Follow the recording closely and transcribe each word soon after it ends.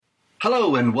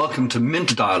Hello and welcome to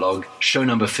Mint Dialogue, show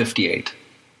number 58.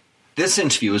 This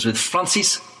interview is with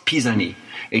Francis Pisani,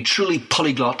 a truly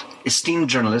polyglot, esteemed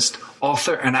journalist,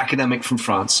 author and academic from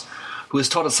France, who has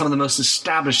taught at some of the most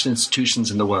established institutions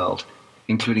in the world,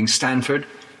 including Stanford,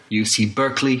 UC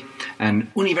Berkeley,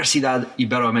 and Universidad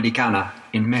Iberoamericana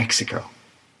in Mexico.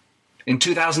 In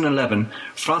 2011,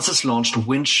 Francis launched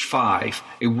Winch 5,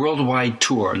 a worldwide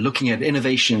tour looking at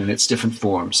innovation in its different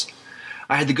forms.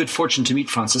 I had the good fortune to meet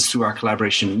Francis through our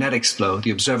collaboration NetExplo,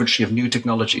 the Observatory of New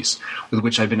Technologies, with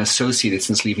which I've been associated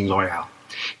since leaving L'Oréal.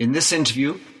 In this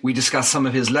interview, we discuss some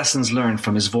of his lessons learned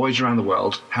from his voyage around the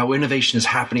world, how innovation is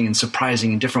happening and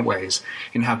surprising in different ways,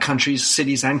 and how countries,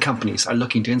 cities, and companies are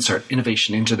looking to insert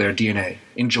innovation into their DNA.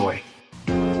 Enjoy.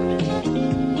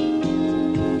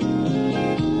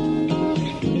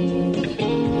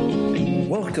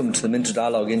 Welcome to the Minter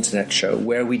Dialogue Internet Show,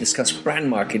 where we discuss brand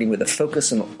marketing with a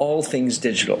focus on all things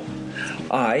digital.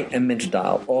 I am Minter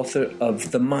Dial, author of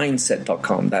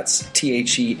TheMyndset.com, that's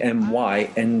TheMyndset,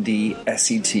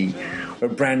 where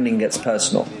branding gets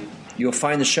personal. You'll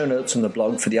find the show notes on the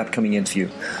blog for the upcoming interview.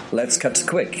 Let's cut to the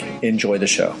quick. Enjoy the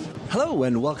show. Hello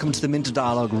and welcome to the Minter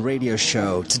Dialogue radio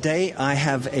show. Today I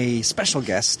have a special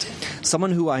guest,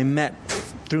 someone who I met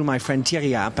through my friend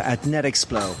Thierry App at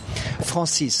NetExplo.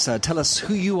 Francis, tell us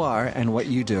who you are and what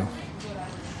you do.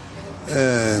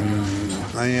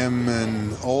 I am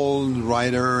an old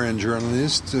writer and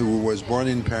journalist who was born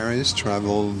in Paris,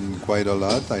 traveled quite a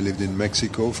lot. I lived in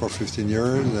Mexico for 15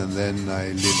 years, and then I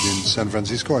lived in San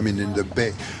Francisco, in the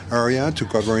Bay Area to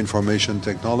cover information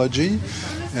technology.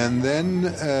 And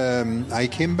then I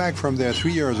came back from there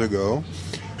 3 years ago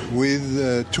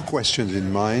with two questions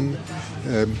in mind.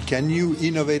 Can you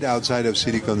innovate outside of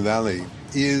Silicon Valley?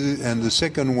 And the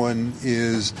second one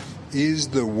is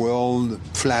the world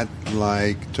flat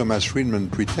like Thomas Friedman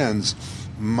pretends?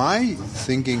 My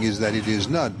thinking is that it is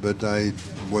not, but I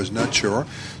was not sure.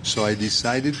 So I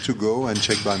decided to go and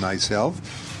check by myself.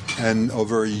 And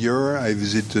over a year, I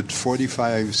visited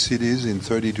 45 cities in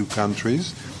 32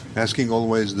 countries, asking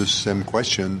always the same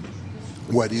question: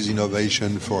 what is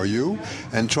innovation for you?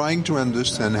 And trying to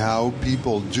understand how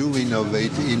people do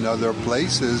innovate in other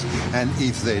places, and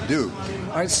if they do.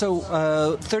 All right, so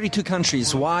 32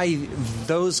 countries. Why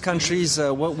those countries?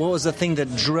 What was the thing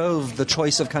that drove the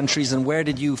choice of countries, and where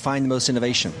did you find the most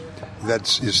innovation?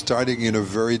 That is starting in a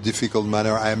very difficult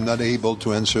manner. I am not able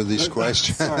to answer this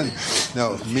question.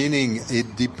 No, meaning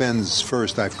it depends.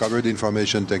 First, I've covered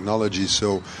information technology,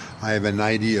 so I have an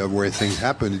idea of where things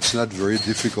happen. It's not very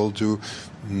difficult to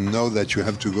know that you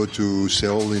have to go to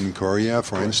Seoul in Korea,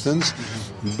 for instance.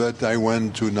 But I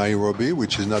went to Nairobi,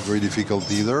 which is not very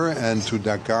difficult either, and to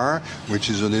Dakar, which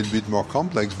is a little bit more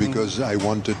complex because I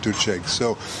wanted to check.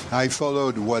 So I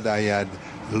followed what I had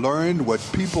learned, what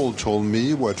people told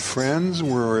me, what friends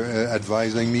were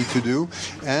advising me to do,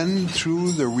 and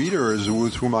through the readers who,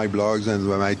 through my blogs and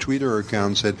my Twitter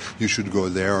account, said you should go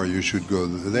there or you should go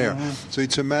there. So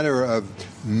it's a matter of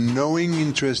knowing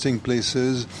interesting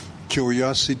places,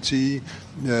 curiosity,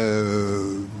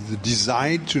 the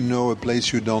desire to know a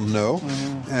place you don't know.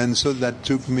 And so that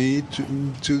took me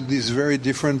to these very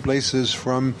different places,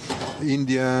 from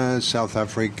India, South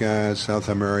Africa, South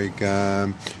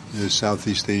America,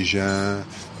 Southeast Asia,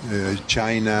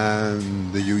 China,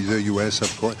 the US,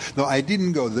 of course. No, I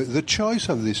didn't go. The choice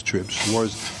of these trips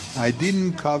was I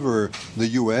didn't cover the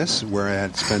US, where I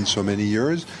had spent so many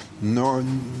years, nor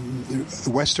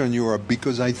Western Europe,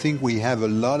 because I think we have a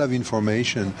lot of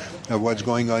information of what's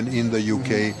going on in the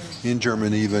UK, in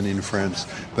Germany, even in France.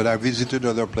 But I visited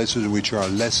other places which are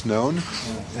less known,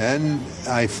 and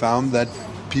I found that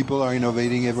people are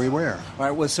innovating everywhere. All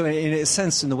right. Well, so in a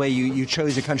sense, in the way you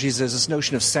chose your countries, there's this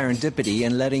notion of serendipity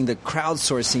and letting the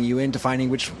crowdsourcing you into finding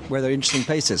where they're interesting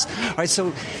places. All right.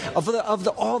 So, of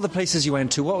all the places you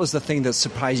went to, what was the thing that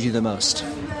surprised you the most?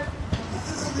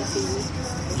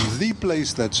 The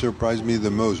place that surprised me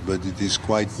the most, but it is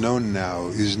quite known now,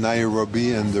 is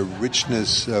Nairobi, and the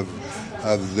richness of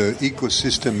the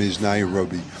ecosystem is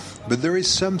Nairobi. But there is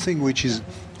something which is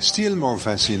still more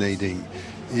fascinating.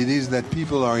 It is that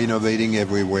people are innovating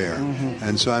everywhere.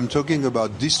 And so I'm talking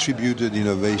about distributed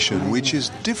innovation, which is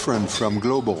different from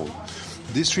global.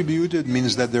 Distributed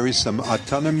means that there is some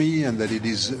autonomy and that it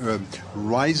is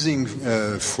rising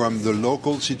from the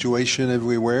local situation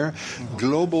everywhere.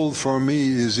 Global, for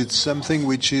me, it's something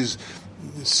which is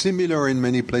similar in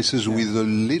many places with a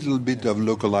little bit of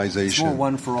localization. It's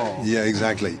more one for all. Yeah,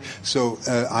 exactly. So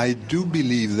I do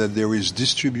believe that there is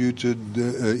distributed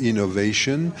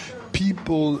innovation.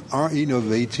 People are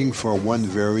innovating for one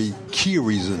very key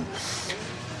reason.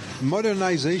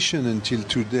 Modernization until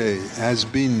today has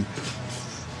been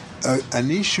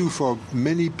an issue for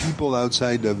many people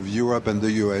outside of Europe and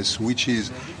the US, which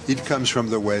is it comes from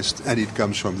the West and it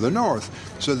comes from the North.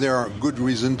 So there are good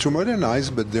reasons to modernize,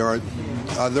 but there are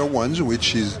other ones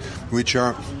which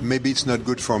are maybe it's not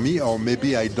good for me, or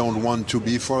maybe I don't want to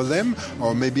be for them,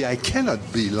 or maybe I cannot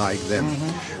be like them.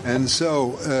 Mm-hmm. And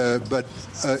so,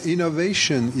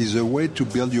 innovation is a way to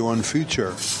build your own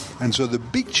future. And so the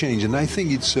big change, and I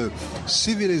think it's a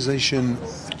civilization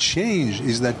change,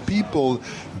 is that people,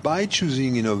 by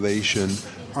choosing innovation,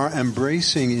 are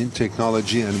embracing in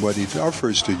technology and what it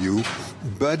offers to you,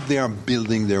 but they are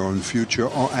building their own future,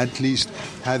 or at least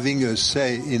having a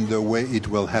say in the way it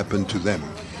will happen to them.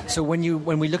 So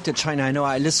when we looked at China, I know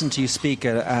I listened to you speak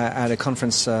at a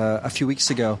conference a few weeks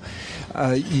ago.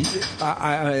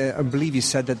 I believe you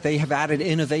said that they have added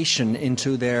innovation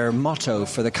into their motto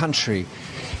for the country.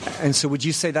 And so would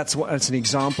you say that's an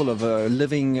example of a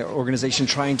living organization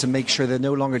trying to make sure they're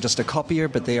no longer just a copier,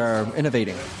 but they are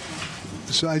innovating?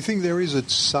 So I think there is a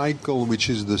cycle which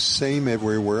is the same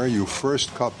everywhere. You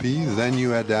first copy, then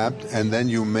you adapt, and then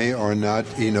you may or not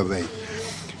innovate.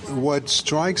 What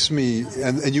strikes me,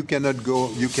 and you cannot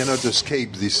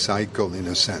escape this cycle in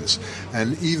a sense.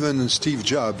 And even Steve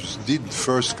Jobs did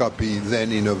first copy,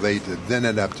 then innovated, then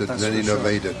adapted, then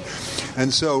innovated. Sure.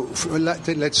 And so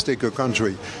let's take a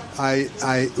country.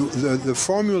 The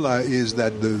formula is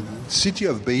that the city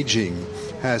of Beijing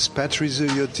has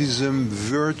patriotism,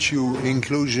 virtue,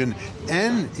 inclusion,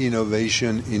 and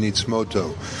innovation in its motto.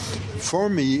 For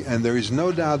me, and there is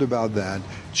no doubt about that,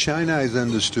 China has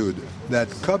understood that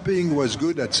copying was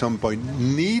good at some point,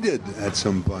 needed at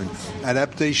some point.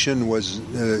 Adaptation was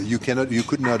you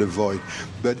could not avoid.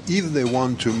 But if they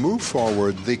want to move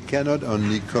forward, they cannot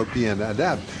only copy and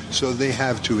adapt. So they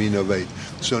have to innovate.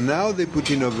 So now they put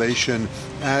innovation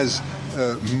as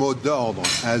mot d'ordre,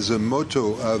 as a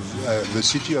motto of the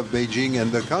city of Beijing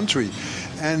and the country.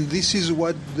 And this is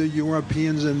what the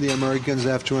Europeans and the Americans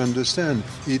have to understand.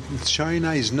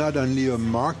 China is not only a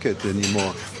market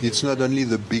anymore. It's not only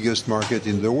the biggest market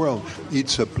in the world.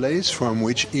 It's a place from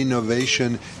which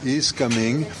innovation is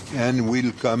coming and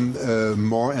will come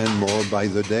more and more by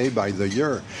the day, by the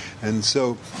year. And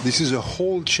so this is a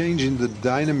whole change in the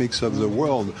dynamics of the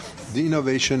world. The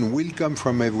innovation will come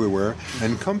from everywhere,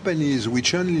 and companies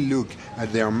which only look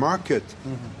at their market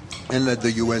and at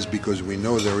the U.S., because we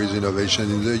know there is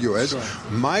innovation in the U.S.,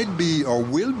 might be or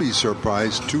will be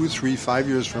surprised 2, 3, 5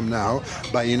 years from now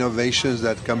by innovations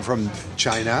that come from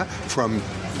China, from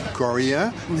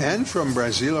Korea, and from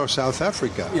Brazil or South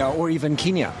Africa. Yeah, or even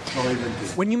Kenya.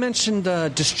 When you mentioned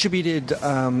distributed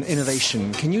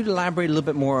innovation, can you elaborate a little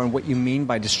bit more on what you mean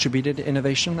by distributed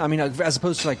innovation? I mean, as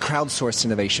opposed to like crowdsourced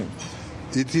innovation.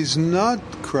 It is not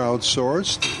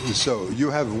crowdsourced. So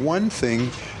you have one thing,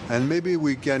 and maybe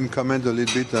we can comment a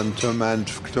little bit on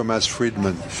Thomas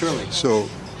Friedman. Surely. So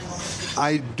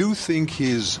I do think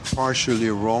he's partially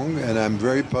wrong, and I'm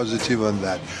very positive on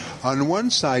that. On one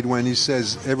side, when he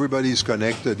says everybody is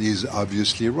connected, he's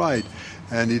obviously right.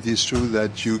 And it is true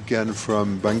that you can,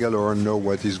 from Bangalore, know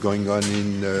what is going on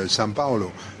in São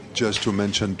Paulo, just to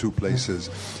mention two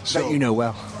places. So, that you know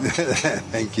well.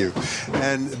 Thank you.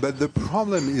 But the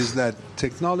problem is that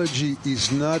technology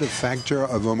is not a factor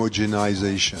of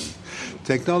homogenization.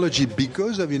 Technology,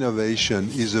 because of innovation,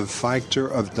 is a factor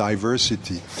of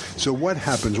diversity. So what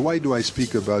happens? Why do I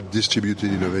speak about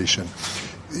distributed innovation?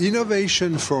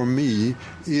 Innovation, for me,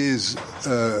 is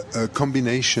a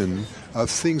combination of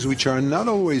things which are not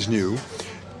always new,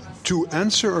 to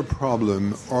answer a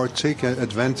problem or take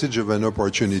advantage of an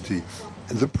opportunity.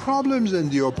 The problems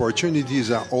and the opportunities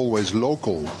are always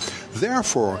local.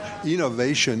 Therefore,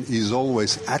 innovation is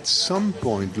always at some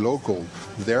point local.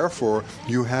 Therefore,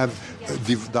 you have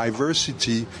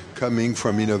diversity coming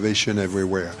from innovation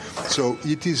everywhere. So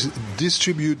it is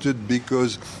distributed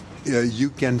because you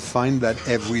can find that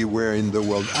everywhere in the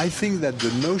world. I think that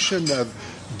the notion of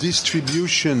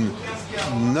distribution,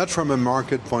 not from a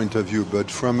market point of view, but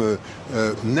from a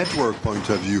network point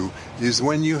of view, is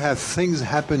when you have things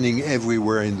happening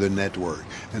everywhere in the network.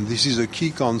 And this is a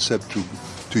key concept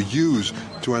to use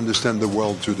to understand the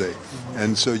world today.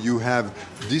 And so you have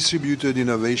distributed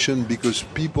innovation because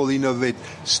people innovate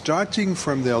starting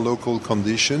from their local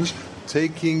conditions,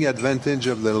 taking advantage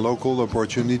of their local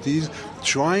opportunities,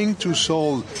 trying to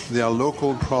solve their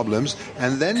local problems,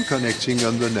 and then connecting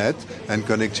on the net and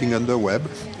connecting on the web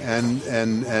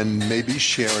and maybe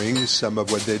sharing some of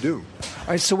what they do. All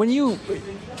right, so when you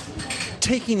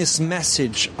taking this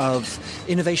message of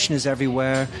innovation is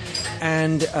everywhere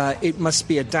and it must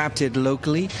be adapted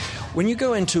locally, when you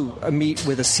go into a meet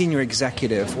with a senior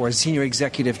executive or a senior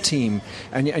executive team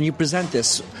and you present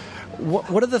this,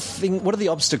 What are the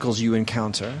obstacles you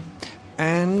encounter,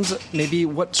 and maybe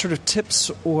what sort of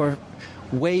tips or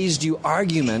ways do you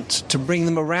argument to bring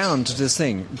them around to this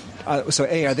thing? So,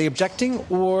 A, are they objecting,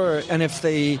 and if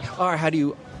they are, how do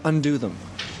you undo them?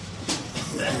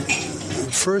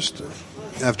 First,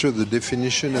 after the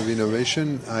definition of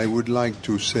innovation, I would like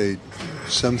to say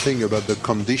something about the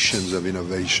conditions of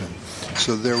innovation.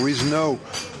 So there is no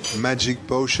magic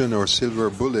potion or silver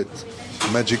bullet.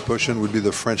 Magic potion would be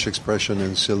the French expression,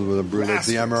 and silver bullet,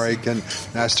 the American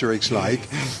Asterix-like,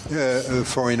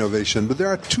 for innovation. But there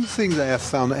are two things I have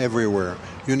found everywhere.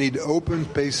 You need open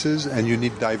spaces and you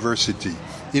need diversity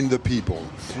in the people.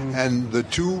 And the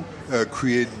two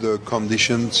create the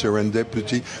conditions,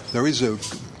 serendipity. There is a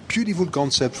beautiful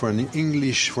concept from an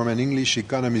English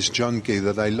economist, John Kay,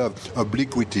 that I love: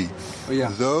 obliquity. Oh,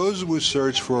 yeah. Those who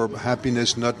search for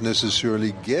happiness not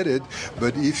necessarily get it,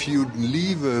 but if you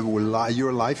live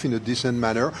your life in a decent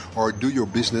manner or do your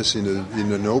business in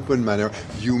an open manner,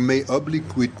 you may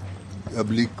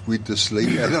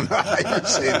obliquitously, I don't know how you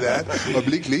say that,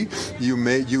 obliquely, you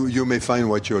may find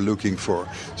what you're looking for.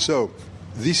 So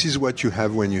this is what you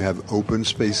have when you have open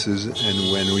spaces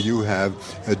and when you have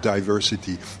a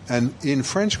diversity. And in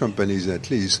French companies, at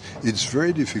least, it's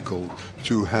very difficult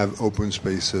to have open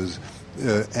spaces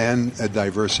and a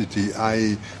diversity.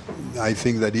 I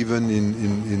think that even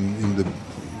in the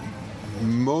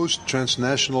most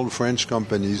transnational French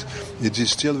companies, it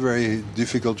is still very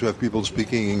difficult to have people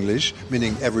speaking English,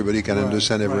 meaning everybody can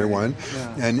understand everyone.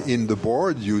 Right. Yeah. And in the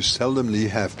board, you seldomly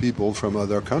have people from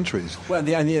other countries. Well,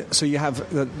 so you have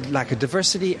the lack of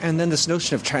diversity, and then this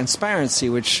notion of transparency,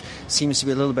 which seems to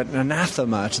be a little bit an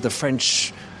anathema to the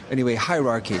French,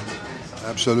 hierarchy.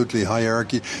 Absolutely,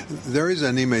 hierarchy. There is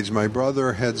an image. My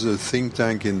brother heads a think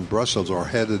tank in Brussels, or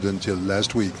headed until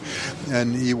last week,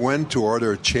 and he went to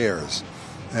order chairs.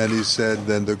 And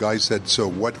then the guy said, so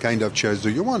what kind of chairs do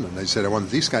you want? And I said, I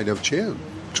want this kind of chair,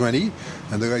 20.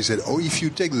 And the guy said, if you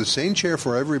take the same chair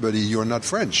for everybody, you're not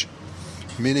French.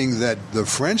 Meaning that the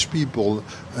French people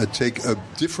take a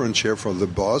different chair for the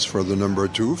boss, for the number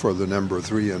 2, for the number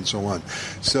 3, and so on.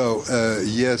 So,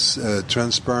 yes,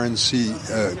 transparency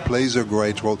plays a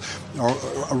great role. Or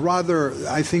rather,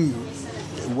 I think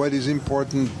what is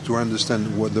important to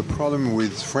understand, what the problem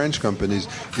with French companies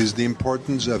is the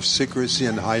importance of secrecy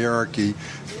and hierarchy.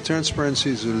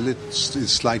 Transparency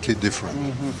is slightly different.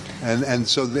 Mm-hmm. And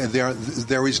so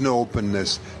there is no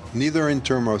openness, neither in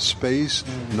terms of space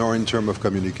nor in terms of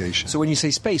communication. So when you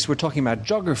say space, we're talking about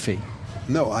geography.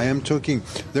 No, I am talking,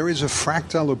 there is a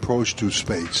fractal approach to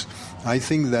space. I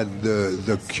think that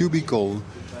the cubicle,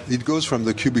 it goes from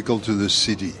the cubicle to the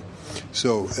city.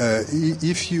 So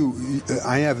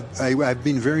I have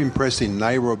been very impressed in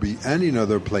Nairobi and in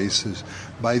other places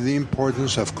by the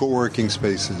importance of co-working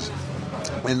spaces.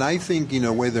 And I think, in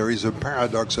a way, there is a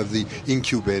paradox of the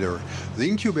incubator. The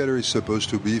incubator is supposed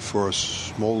to be for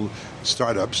small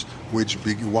startups which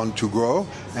want to grow,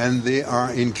 and they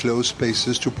are in closed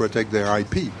spaces to protect their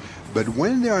IP. But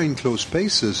when they are in closed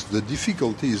spaces, the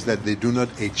difficulty is that they do not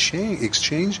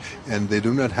exchange and they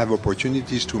do not have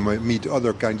opportunities to meet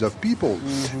other kinds of people.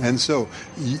 Mm-hmm. And so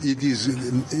it is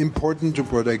important to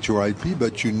protect your IP,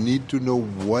 but you need to know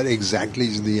what exactly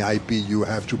is the IP you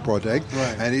have to protect.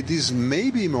 Right. And it is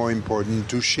maybe more important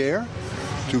to share,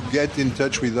 to get in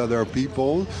touch with other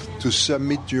people, to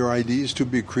submit your ideas, to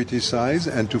be criticized,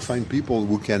 and to find people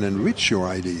who can enrich your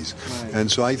ideas. Right. And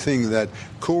so I think that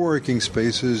co-working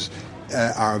spaces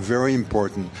are very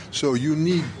important. So you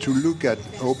need to look at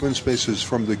open spaces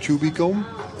from the cubicle,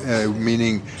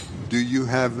 meaning do you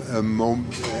have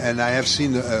and I have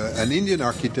seen an Indian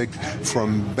architect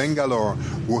from Bangalore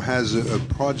who has a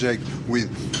project with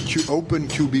open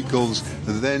cubicles,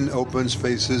 then open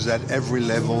spaces at every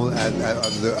level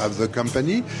of the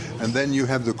company, and then you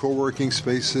have the co-working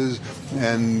spaces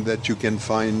and that you can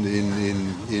find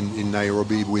in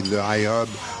Nairobi with the iHub,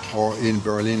 or in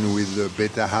Berlin with the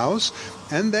Beta House.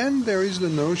 And then there is the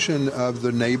notion of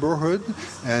the neighborhood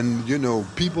and,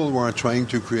 people who are trying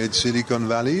to create Silicon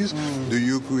Valleys. Do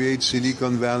you create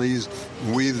Silicon Valleys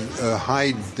with a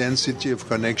high density of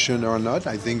connection or not?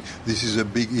 I think this is a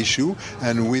big issue.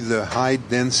 And with a high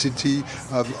density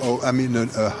a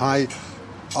high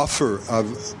offer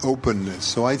of openness.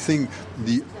 So I think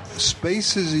the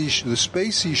space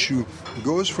issue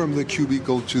goes from the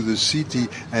cubicle to the city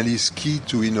and is key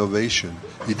to innovation.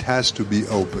 It has to be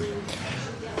open.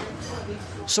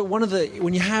 So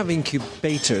when you have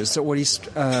incubators or these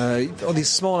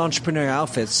small entrepreneurial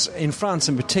outfits, in France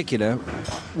in particular,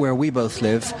 where we both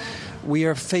live, we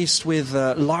are faced with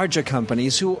larger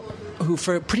companies who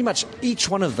for pretty much each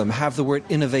one of them have the word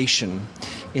innovation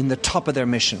in the top of their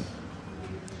mission.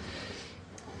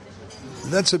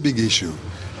 That's a big issue.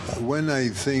 When I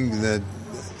think that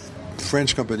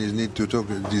French companies need to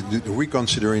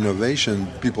reconsider innovation,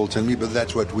 people tell me, but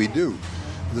that's what we do.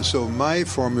 So my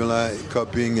formula,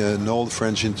 copying an old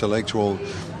French intellectual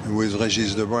with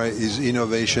Régis Debray, is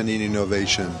innovation in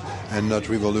innovation and not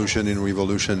revolution in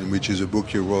revolution, which is a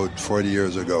book you wrote 40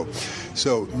 years ago.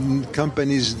 So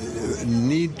companies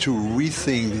need to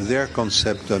rethink their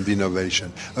concept of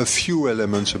innovation. A few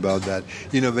elements about that.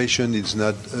 Innovation is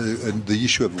not the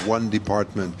issue of one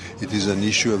department. It is an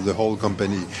issue of the whole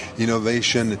company.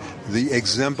 Innovation, the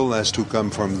example has to come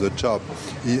from the top.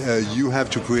 You have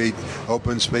to create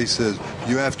open spaces.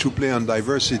 You have to play on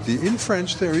diversity. In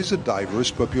France, there is a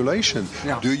diverse population.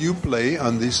 Yeah. Do you play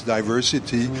on this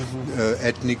diversity,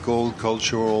 ethnical,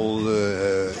 cultural,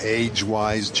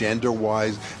 age-wise, gender-wise,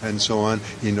 and so on,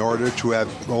 in order to have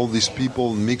all these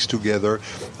people mixed together?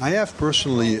 I have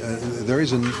personally, there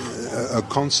is a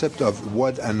concept of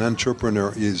what an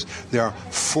entrepreneur is. There are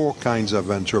 4 kinds of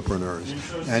entrepreneurs,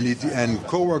 and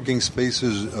co-working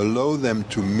spaces allow them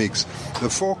to mix. The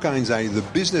 4 kinds are the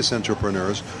business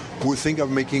entrepreneurs who think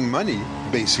of making money,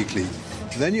 basically.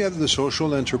 Then you have the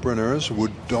social entrepreneurs who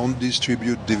don't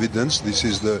distribute dividends. This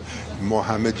is the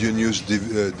Mohamed Yunus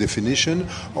definition,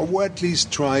 or who at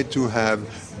least try to have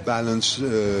balanced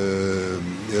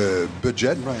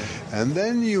budget. Right. And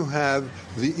then you have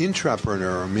the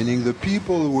intrapreneur, meaning the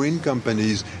people who in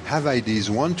companies have ideas,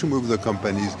 want to move the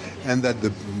companies, and that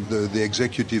the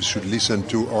executives should listen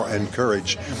to or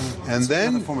encourage.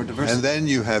 Mm-hmm. And then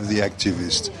you have the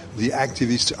activists. The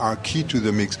activists are key to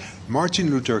the mix. Martin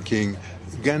Luther King,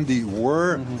 Gandhi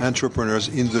were entrepreneurs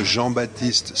in the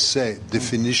Jean-Baptiste Say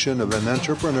definition of an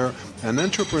entrepreneur. An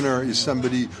entrepreneur is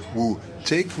somebody who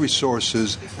take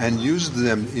resources and use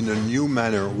them in a new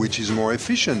manner, which is more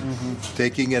efficient,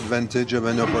 taking advantage of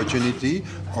an opportunity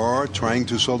or trying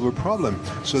to solve a problem.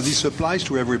 So this applies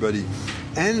to everybody.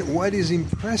 And what is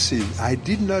impressive, I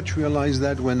did not realize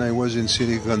that when I was in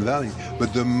Silicon Valley,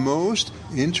 but the most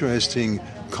interesting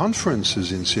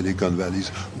conferences in Silicon Valley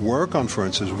were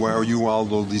conferences where you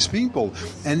had all these people.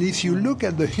 And if you look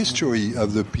at the history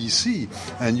of the PC,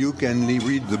 and you can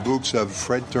read the books of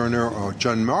Fred Turner or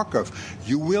John Markoff,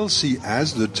 you will see,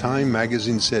 as the Time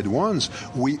magazine said once,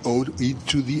 we owe it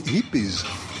to the hippies.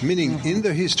 Meaning, in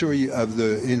the history of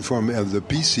the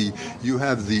PC, you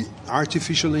have the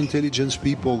artificial intelligence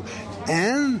people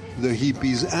and the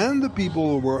hippies and the people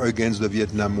who were against the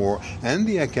Vietnam War and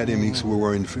the academics who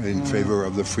were in favor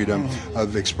of the freedom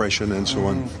of expression and so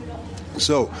on.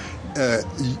 So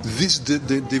this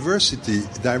diversity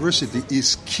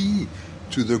is key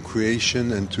to the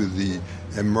creation and to the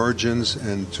emergence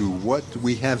and to what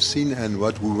we have seen and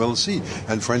what we will see.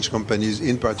 And French companies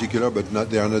in particular, but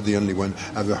they are not the only one,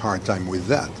 have a hard time with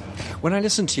that. When I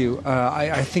listen to you,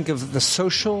 I think of the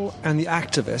social and the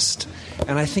activist,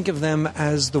 and I think of them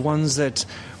as the ones that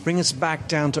bring us back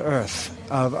down to earth,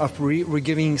 of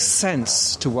giving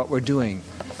sense to what we're doing.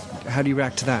 How do you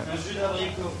react to that?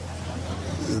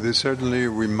 They certainly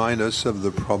remind us of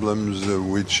the problems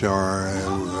which are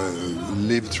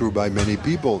lived through by many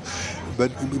people.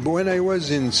 But when I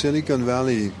was in Silicon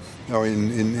Valley, or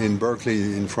in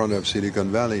Berkeley, in front of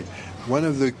Silicon Valley, one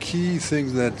of the key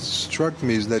things that struck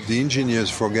me is that the engineers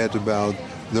forget about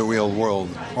the real world,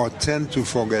 or tend to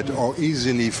forget, or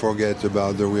easily forget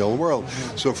about the real world.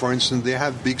 So, for instance, they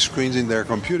have big screens in their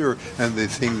computer, and they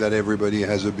think that everybody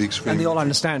has a big screen. And they all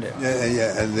understand it.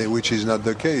 Yeah, which is not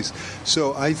the case.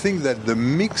 So I think that the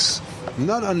mix,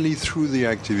 not only through the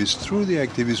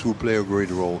activists who play a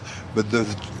great role, but the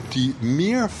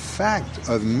mere fact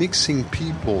of mixing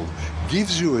people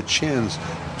gives you a chance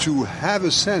to have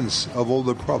a sense of all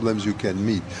the problems you can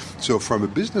meet. So from a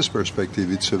business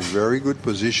perspective, it's a very good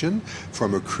position.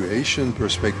 From a creation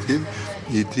perspective,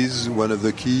 it is one of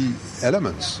the key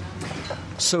elements.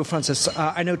 So, Francis,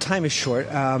 I know time is short.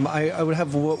 I would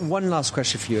have one last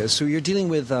question for you. So you're dealing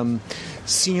with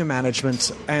senior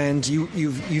management, and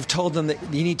you've told them that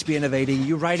you need to be innovating.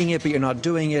 You're writing it, but you're not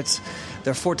doing it.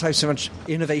 There are 4 types of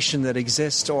innovation that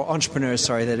exist, or entrepreneurs,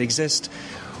 that exist.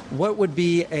 What would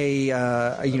be a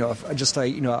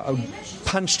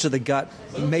punch to the gut,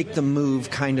 make them move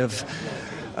kind of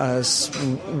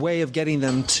way of getting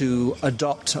them to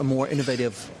adopt a more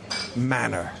innovative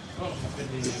manner?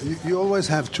 You always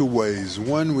have 2 ways.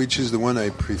 One, which is the one I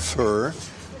prefer,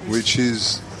 which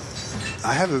is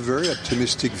I have a very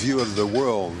optimistic view of the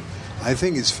world. I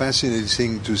think it's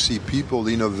fascinating to see people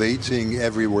innovating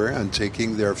everywhere and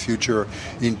taking their future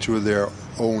into their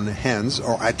own hands,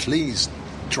 or at least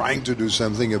trying to do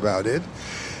something about it.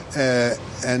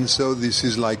 And so this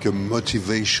is like a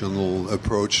motivational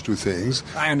approach to things.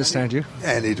 I understand you.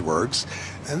 And it works.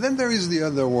 And then there is the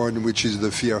other one, which is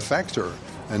the fear factor.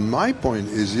 And my point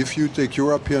is, if you take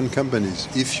European companies,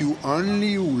 if you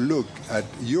only look at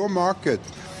your market,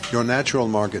 your natural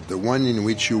market, the one in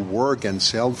which you work and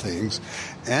sell things,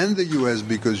 and the U.S.,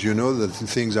 because you know that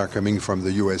things are coming from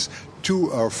the U.S.,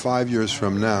 2 or 5 years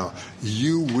from now,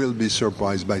 you will be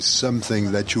surprised by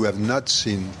something that you have not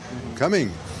seen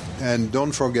coming. And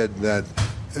don't forget that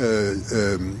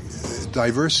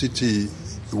diversity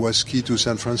was key to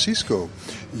San Francisco.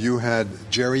 You had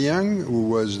Jerry Yang, who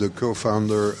was the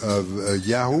co-founder of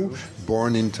Yahoo,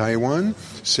 born in Taiwan.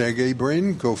 Sergey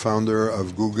Brin, co-founder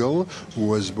of Google, who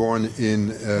was born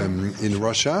in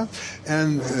Russia.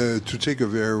 And to take a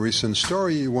very recent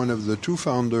story, one of the 2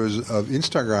 founders of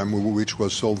Instagram, which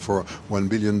was sold for $1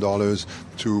 billion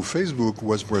to Facebook,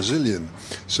 was Brazilian.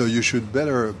 So you should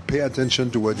better pay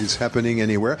attention to what is happening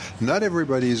anywhere. Not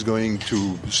everybody is going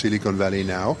to Silicon Valley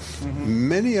now. Mm-hmm.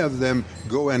 Many of them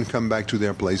go and come back to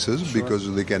their places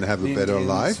because they can have a better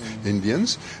life,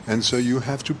 Indians. And so you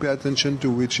have to pay attention to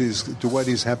what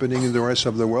is happening in the rest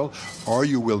of the world, or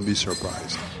you will be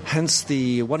surprised. Hence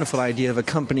the wonderful idea of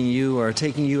accompanying you or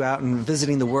taking you out and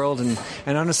visiting the world and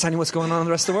understanding what's going on in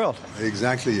the rest of the world.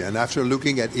 Exactly. And after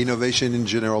looking at innovation in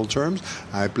general terms,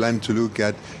 I plan to look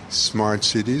at smart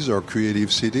cities or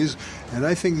creative cities. And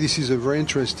I think this is a very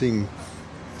interesting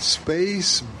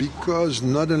space because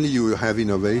not only you have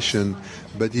innovation,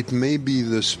 but it may be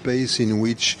the space in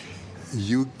which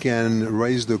you can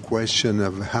raise the question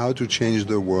of how to change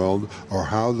the world or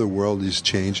how the world is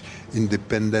changed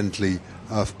independently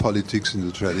of politics in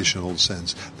the traditional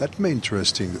sense. That may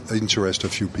interest a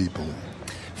few people.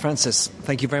 Francis,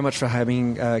 thank you very much for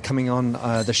coming on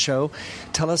the show.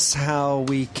 Tell us how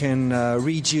we can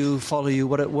read you, follow you.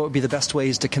 What would be the best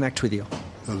ways to connect with you?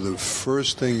 The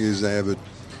first thing is I have a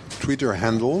Twitter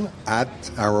handle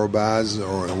 @arrobas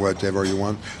or whatever you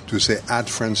want to say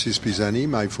 @Francis Pisani,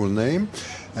 my full name,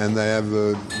 and I have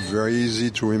a very easy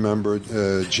to remember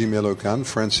Gmail account,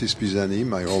 Francis Pisani,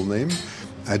 my whole name,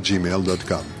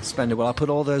 @gmail.com. Splendid. Well, I'll put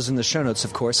all those in the show notes,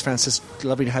 of course. Francis,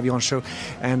 lovely to have you on the show,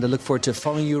 and I look forward to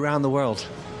following you around the world.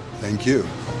 Thank you.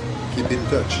 Keep in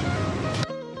touch.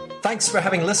 Thanks for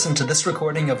having listened to this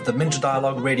recording of the Minter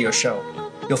Dialogue radio show.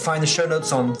 You'll find the show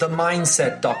notes on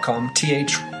themindset.com,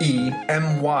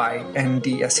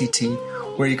 TheMyndset,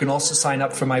 where you can also sign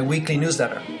up for my weekly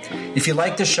newsletter. If you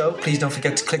like the show, please don't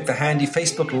forget to click the handy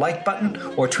Facebook like button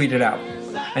or tweet it out.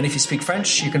 And if you speak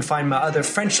French, you can find my other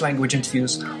French language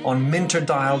interviews on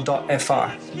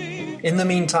minterdial.fr. In the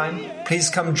meantime, please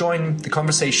come join the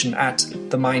conversation at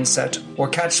The Mindset or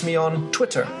catch me on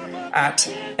Twitter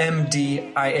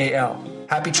 @MDIAL.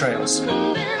 Happy trails.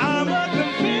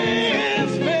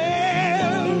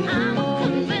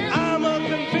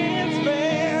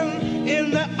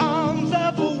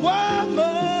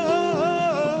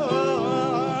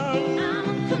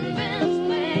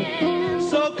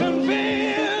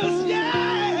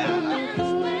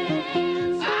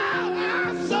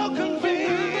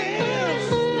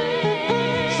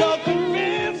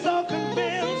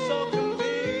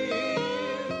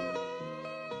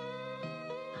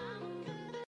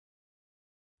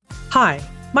 Hi,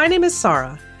 my name is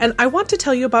Sarah, and I want to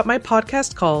tell you about my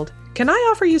podcast called Can I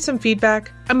Offer You Some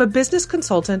Feedback? I'm a business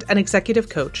consultant and executive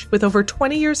coach with over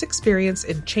 20 years experience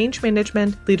in change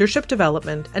management, leadership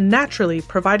development, and naturally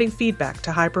providing feedback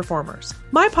to high performers.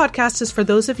 My podcast is for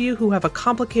those of you who have a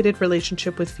complicated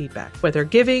relationship with feedback, whether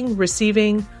giving,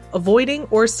 receiving, avoiding,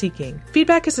 or seeking.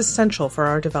 Feedback is essential for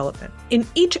our development. In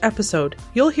each episode,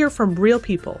 you'll hear from real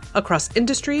people across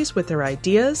industries with their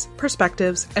ideas,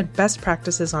 perspectives, and best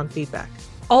practices on feedback.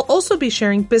 I'll also be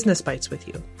sharing business bites with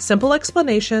you, simple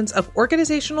explanations of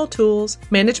organizational tools,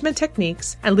 management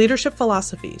techniques, and leadership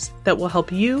philosophies that will help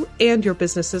you and your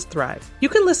businesses thrive. You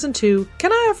can listen to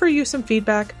Can I Offer You Some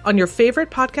Feedback on your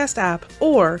favorite podcast app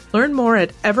or learn more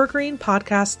at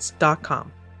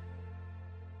evergreenpodcasts.com.